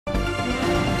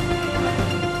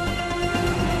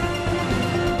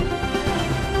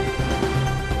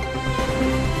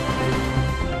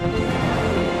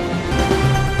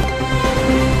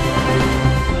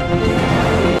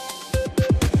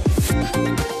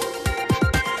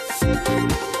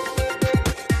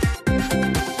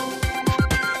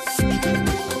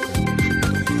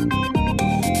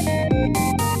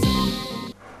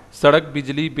सड़क,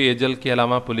 बिजली, पेयजल के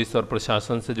अलावा पुलिस और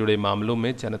प्रशासन से जुड़े मामलों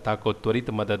में जनता को त्वरित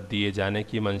मदद दिए जाने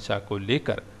की मंशा को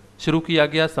लेकर शुरू किया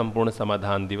गया संपूर्ण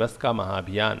समाधान दिवस का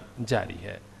महाअभियान जारी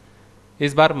है।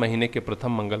 इस बार महीने के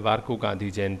प्रथम मंगलवार को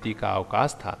गांधी जयंती का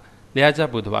अवकाश था, लिहाजा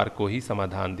बुधवार को ही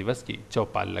समाधान दिवस की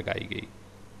चौपाल लगाई गई।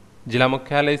 जिला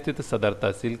मुख्यालय स्थित सदर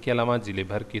तहसील के अलावा जिले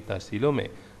भर की तहसीलों में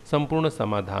संपूर्ण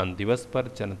समाधान दिवस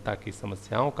पर जनता की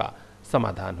समस्याओं का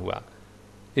समाधान हुआ।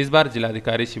 इस बार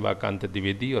जिलाधिकारी शिवाकांत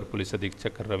द्विवेदी और पुलिस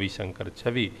अधीक्षक रविशंकर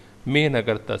छवि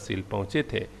मेहनगर तहसील पहुंचे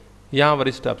थे। यहां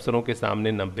वरिष्ठ अफसरों के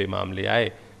सामने 90 मामले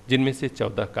आए, जिनमें से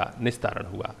 14 का निस्तारण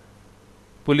हुआ।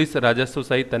 पुलिस, राजस्व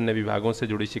सहित अन्य विभागों से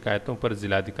जुड़ी शिकायतों पर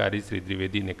जिलाधिकारी श्री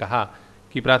द्विवेदी ने कहा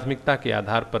कि प्राथमिकता के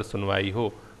आधार पर सुनवाई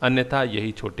हो, अन्यथा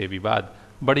यही छोटे विवाद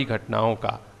बड़ी घटनाओं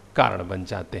का कारण बन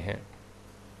जाते हैं।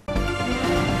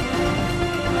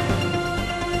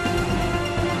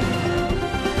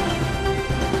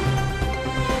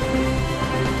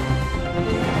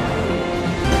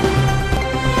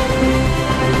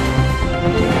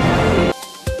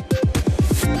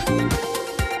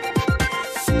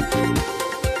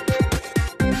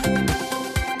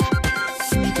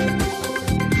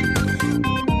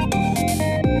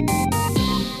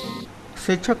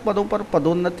 शिक्षक पदों पर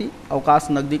पदोन्नति, अवकाश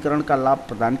नकदीकरण का लाभ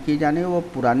प्रदान किए जाने व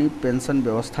पुरानी पेंशन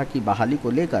व्यवस्था की बहाली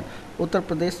को लेकर उत्तर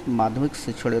प्रदेश माध्यमिक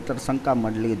शिक्षणेतर संघ का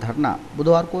मंडलीय धरना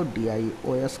बुधवार को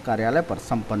DIOS कार्यालय पर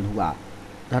संपन्न हुआ।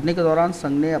 धरने के दौरान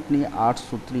संघ ने अपनी 8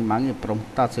 सूत्री मांगें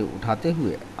प्रमुखता से उठाते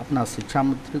हुए अपना शिक्षा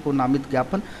मंत्री को नामित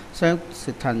ज्ञापन संयुक्त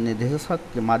शिक्षा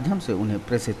निदेशक के माध्यम से उन्हें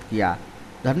प्रेषित किया।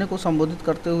 धरने को संबोधित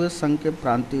करते हुए संघ के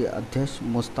प्रांतीय अध्यक्ष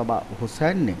मुस्तबा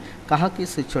हुसैन ने कहा कि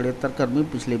शिक्षणेतर कर्मी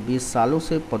पिछले 20 सालों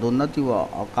से पदोन्नति व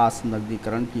अवकाश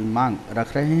नकदीकरण की मांग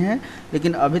रख रहे हैं,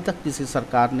 लेकिन अभी तक किसी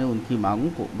सरकार ने उनकी मांगों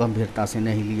को गंभीरता से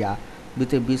नहीं लिया।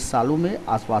 बीते 20 सालों में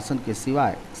आश्वासन के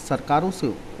सिवाय सरकारों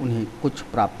से उन्हें कुछ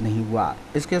प्राप्त नहीं हुआ।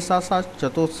 इसके साथ साथ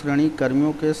चतुर्श्रेणी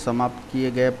कर्मियों के समाप्त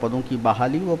किए गए पदों की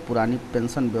बहाली व पुरानी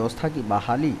पेंशन व्यवस्था की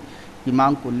बहाली की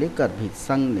मांग को लेकर भी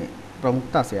संघ ने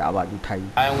प्रमुखता से आवाज़ उठाई।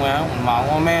 आए हुए हैं उन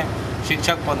मांगों में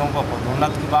शिक्षक पदों पर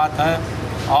पदोन्नति की बात है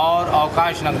और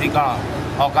अवकाश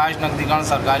नकदीकरण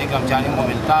सरकारी कर्मचारियों को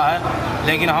मिलता है,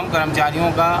 लेकिन हम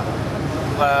कर्मचारियों का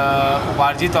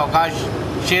उपार्जित अवकाश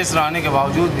शेष रहने के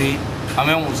बावजूद भी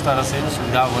हमें उस तरह से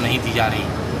सुविधा वो नहीं दी जा रही।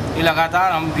 ये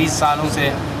लगातार हम 20 सालों से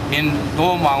इन 2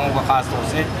 मांगों का खास तौर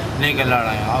से लेकर लड़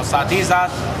रहे हैं और साथ ही साथ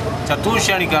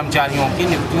चतुर्श्रेणी कर्मचारियों की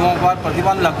नियुक्तियों पर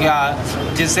प्रतिबंध लग गया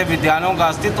है, जिससे विद्यालयों का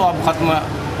अस्तित्व अब खत्म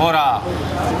हो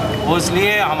रहा।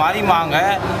 इसलिए हमारी मांग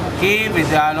है कि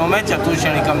विद्यालयों में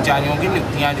चतुर्श्रेणी कर्मचारियों की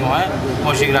नियुक्तियां जो हैं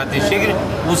वो शीघ्र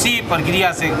उसी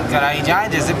प्रक्रिया से कराई जाए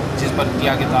जैसे जिस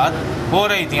प्रक्रिया के तहत हो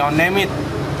रही थी। और नियमित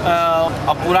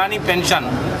अब पुरानी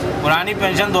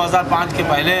पेंशन 2005 के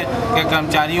पहले के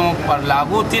कर्मचारियों पर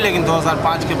लागू थी, लेकिन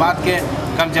 2005 के बाद के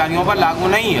कर्मचारियों पर लागू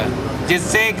नहीं है,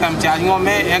 जिससे कर्मचारियों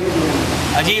में एक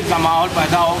अजीब सा माहौल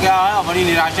पैदा हो गया है और बड़ी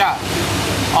निराशा।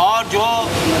 और जो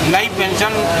नई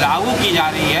पेंशन लागू की जा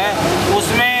रही है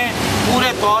उसमें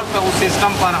पूरे तौर पर उस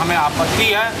सिस्टम पर हमें आपत्ति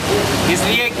है,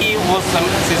 इसलिए कि वो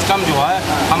सिस्टम जो है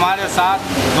हमारे साथ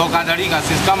धोखाधड़ी का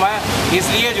सिस्टम है।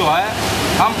 इसलिए जो है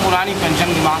हम पुरानी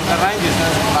पेंशन की मांग कर रहे हैं, जिस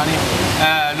तरह से पुरानी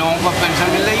लोगों को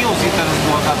पेंशन मिल रही है उसी तरह से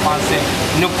 2005 से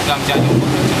नियुक्त कर्मचारियों को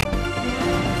पेंशन।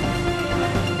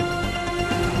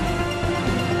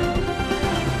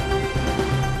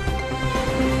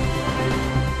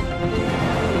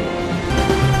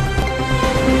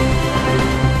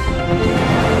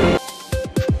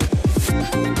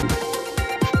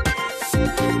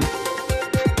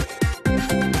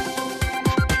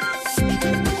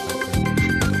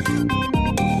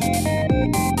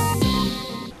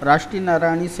 राष्ट्रीय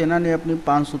नारायणी सेना ने अपनी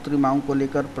 5 सूत्री मांगों को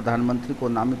लेकर प्रधानमंत्री को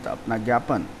नामित अपना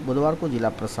ज्ञापन बुधवार को जिला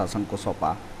प्रशासन को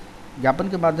सौंपा। ज्ञापन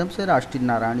के माध्यम से राष्ट्रीय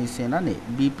नारायणी सेना ने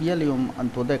BPL एवं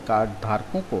अंत्योदय कार्ड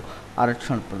धारकों को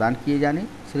आरक्षण प्रदान किए जाने,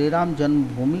 श्री राम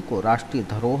जन्मभूमि को राष्ट्रीय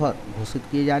धरोहर घोषित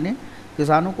किए जाने,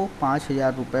 किसानों को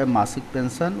 5,000 रुपये मासिक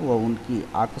पेंशन व उनकी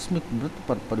आकस्मिक मृत्यु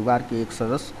पर परिवार के एक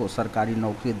सदस्य को सरकारी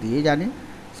नौकरी दिए जाने,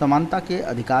 समानता के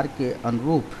अधिकार के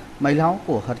अनुरूप महिलाओं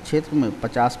को हर क्षेत्र में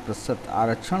 50%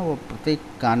 आरक्षण व प्रत्येक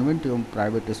कॉन्वेंट एवं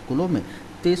प्राइवेट स्कूलों में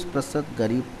 30%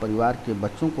 गरीब परिवार के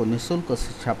बच्चों को निःशुल्क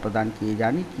शिक्षा प्रदान किए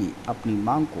जाने की अपनी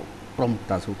मांग को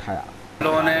प्रमुखता से उठाया।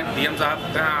 लोगों ने DM साहब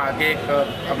के यहाँ आगे एक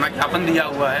अपना ज्ञापन दिया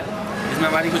हुआ है, जिसमें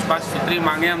हमारी कुछ 5 सूत्री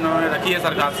मांगे हम लोगों ने रखी है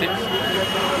सरकार से।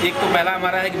 एक तो पहला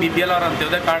हमारा है कि BPL और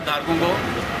अंत्योदय कार्ड धारकों को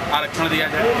आरक्षण दिया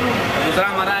जाए। दूसरा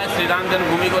हमारा है श्री राम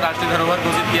जन्मभूमि को राष्ट्रीय धरोहर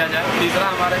घोषित किया जाए। तीसरा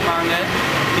हमारी मांग है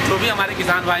कि जो भी हमारे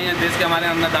किसान भाई हैं, देश के हमारे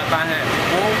अन्नदाता हैं,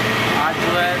 वो आज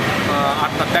जो है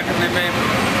आत्महत्या करने पे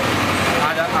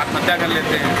आज आत्महत्या कर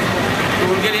लेते हैं। तो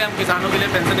उनके लिए हम किसानों के लिए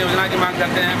पेंशन योजना की मांग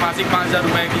करते हैं, मासिक 5,000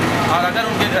 रुपये की। और अगर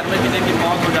उनके घर में किसी की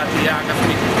मौत हो जाती है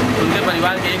आकस्मिक, तो उनके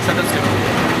परिवार के एक सदस्य को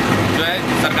जो है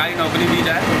सरकारी नौकरी दी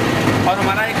जाए। और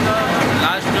हमारा एक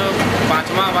लास्ट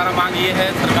 5वां हमारा मांग ये है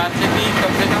सरकार से कि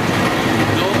कम से कम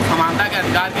जो समानता के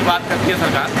अधिकार की बात करती है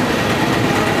सरकार,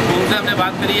 तो उनसे हमने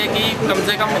बात करी है कि कम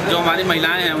से कम जो हमारी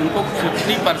महिलाएं हैं उनको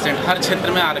 50% हर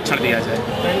क्षेत्र में आरक्षण दिया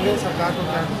जाए। सरकार को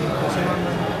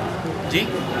जी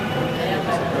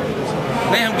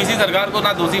नहीं, हम किसी सरकार को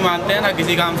ना दोषी मानते हैं, ना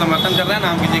किसी का हम समर्थन कर रहे हैं, ना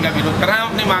हम किसी का विरोध कर रहे हैं। हम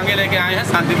अपनी मांगे लेके आए हैं,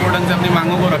 शांतिपूर्ण से अपनी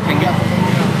मांगों को रखेंगे।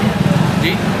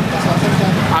 जी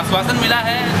आश्वासन मिला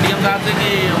है डीएम साहब से कि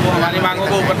वो हमारी मांगों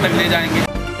को ऊपर तक ले जाएंगे।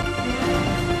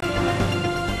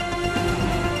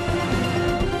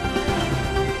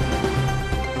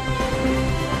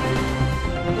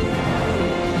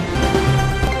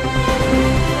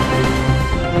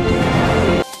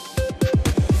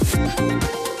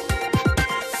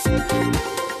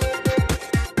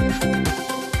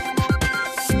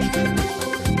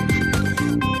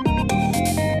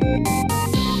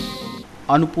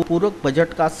 अनुपूरक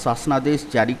बजट का शासनादेश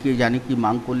जारी किए जाने की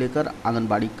मांग को लेकर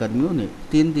आंगनबाड़ी कर्मियों ने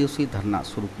 3 दिवसीय धरना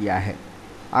शुरू किया है।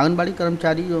 आंगनबाड़ी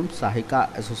कर्मचारी एवं सहायिका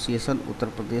एसोसिएशन उत्तर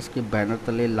प्रदेश के बैनर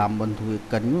तले लामबंद हुए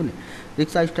कर्मियों ने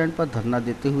रिक्शा स्टैंड पर धरना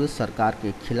देते हुए सरकार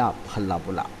के खिलाफ हल्ला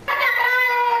बोला।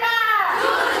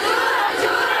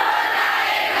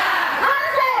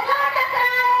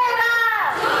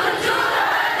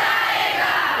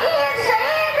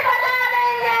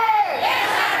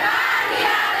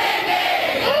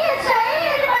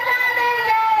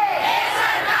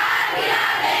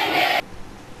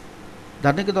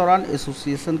 धरने के दौरान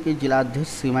एसोसिएशन के जिला अध्यक्ष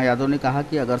सीमा यादव ने कहा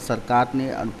कि अगर सरकार ने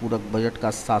अनुपूरक बजट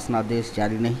का शासनादेश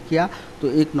जारी नहीं किया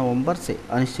तो 1 नवंबर से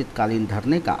अनिश्चितकालीन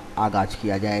धरने का आगाज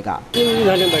किया जाएगा। ये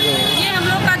हम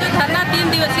लोग का जो धरना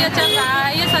 3 दिवसीय चल रहा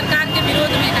है, ये सरकार के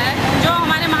विरोध में है। जो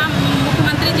हमारे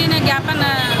मुख्यमंत्री जी ने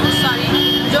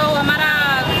जो हमारा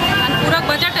अनुपूरक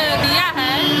बजट दिया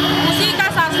है, उसी का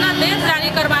शासनादेश जारी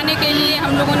करवाने के लिए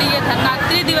हम लोगों ने ये धरना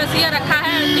 3 दिवसीय रखा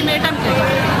है अल्टीमेटम के।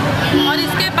 और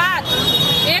इसके बाद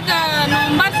 1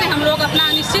 नवंबर से हम लोग अपना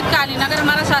अनिश्चितकालीन, अगर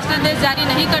हमारा शासनादेश जारी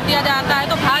नहीं कर दिया जाता है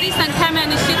तो भारी संख्या में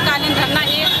अनिश्चितकालीन धरना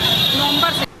 1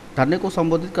 नवंबर से। धरने को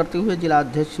संबोधित करते हुए जिला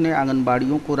अध्यक्ष ने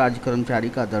आंगनबाड़ियों को राज्य कर्मचारी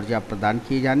का दर्जा प्रदान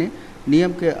किए जाने,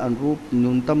 नियम के अनुरूप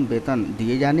न्यूनतम वेतन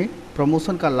दिए जाने,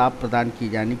 प्रमोशन का लाभ प्रदान किए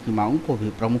जाने की मांग को भी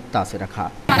प्रमुखता से रखा।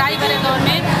 महंगाई भरे दौर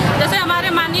में जैसे हमारे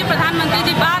माननीय प्रधानमंत्री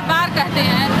जी बार बार कहते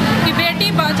हैं कि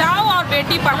बेटी बचाओ और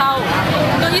बेटी पढ़ाओ,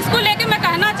 तो इसको लेके मैं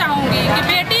कहना चाहूँगी कि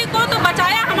बेटी को तो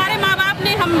बचाया हमारे माँ बाप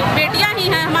ने, हम बेटियाँ ही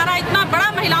हैं। हमारा इतना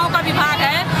बड़ा महिलाओं का विभाग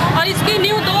है और इसकी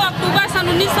नींव 2 अक्टूबर सन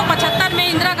 1975 में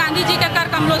इंदिरा गांधी जी के कर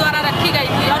कमलों द्वारा रखी गई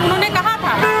थी और उन्होंने कहा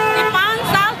था कि 5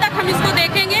 साल तक हम इसको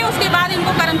देखेंगे, उसके बाद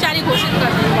इनको कर्मचारी घोषित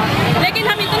कर देंगे। लेकिन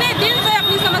हम इतने दिन से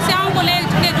अपनी समस्याओं को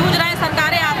लेकर जूझ रहे हैं,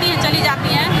 सरकारें आती हैं चली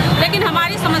जाती हैं, लेकिन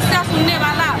हमारी समस्या सुनने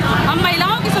वाला, हम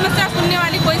महिलाओं की समस्या सुनने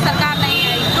वाली कोई सरकार नहीं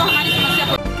है जो हमारी समस्या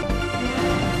को।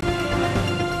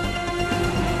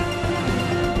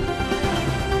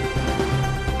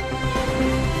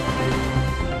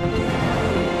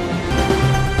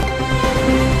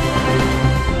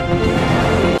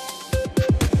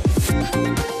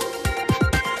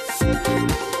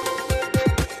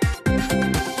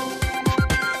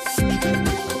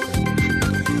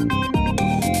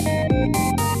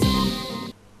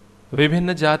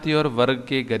 विभिन्न जाति और वर्ग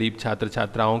के गरीब छात्र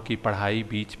छात्राओं की पढ़ाई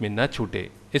बीच में न छूटे,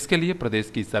 इसके लिए प्रदेश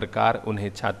की सरकार उन्हें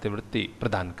छात्रवृत्ति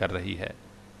प्रदान कर रही है।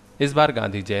 इस बार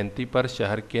गांधी जयंती पर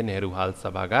शहर के नेहरू हाल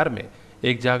सभागार में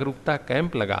एक जागरूकता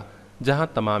कैंप लगा, जहां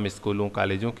तमाम स्कूलों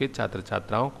कॉलेजों के छात्र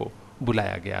छात्राओं को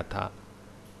बुलाया गया था।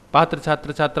 पात्र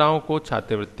छात्र छात्राओं को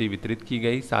छात्रवृत्ति वितरित की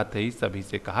गई। साथ ही सभी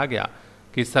से कहा गया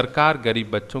कि सरकार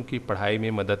गरीब बच्चों की पढ़ाई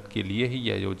में मदद के लिए ही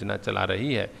यह योजना चला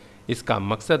रही है। इसका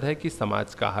मकसद है कि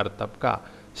समाज का हर तबका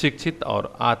शिक्षित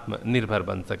और आत्मनिर्भर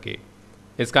बन सके।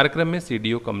 इस कार्यक्रम में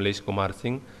सीडीओ कमलेश कुमार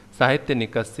सिंह, साहित्य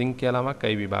निकट सिंह के अलावा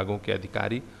कई विभागों के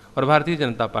अधिकारी और भारतीय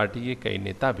जनता पार्टी के कई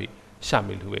नेता भी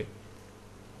शामिल हुए।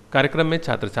 कार्यक्रम में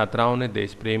छात्र छात्राओं ने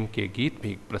देश प्रेम के गीत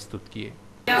भी प्रस्तुत किए।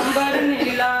 अंबर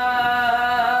नीला,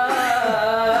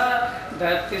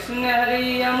 धरती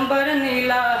सुनहरी, अंबर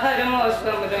नीला, हर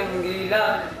मौसम रंगीला,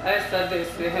 ऐसा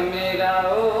देश है मेरा,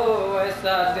 ओ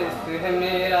ऐसा देश है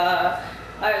मेरा,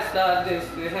 ऐसा देश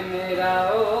है मेरा,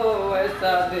 ओ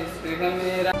ऐसा देश है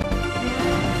मेरा।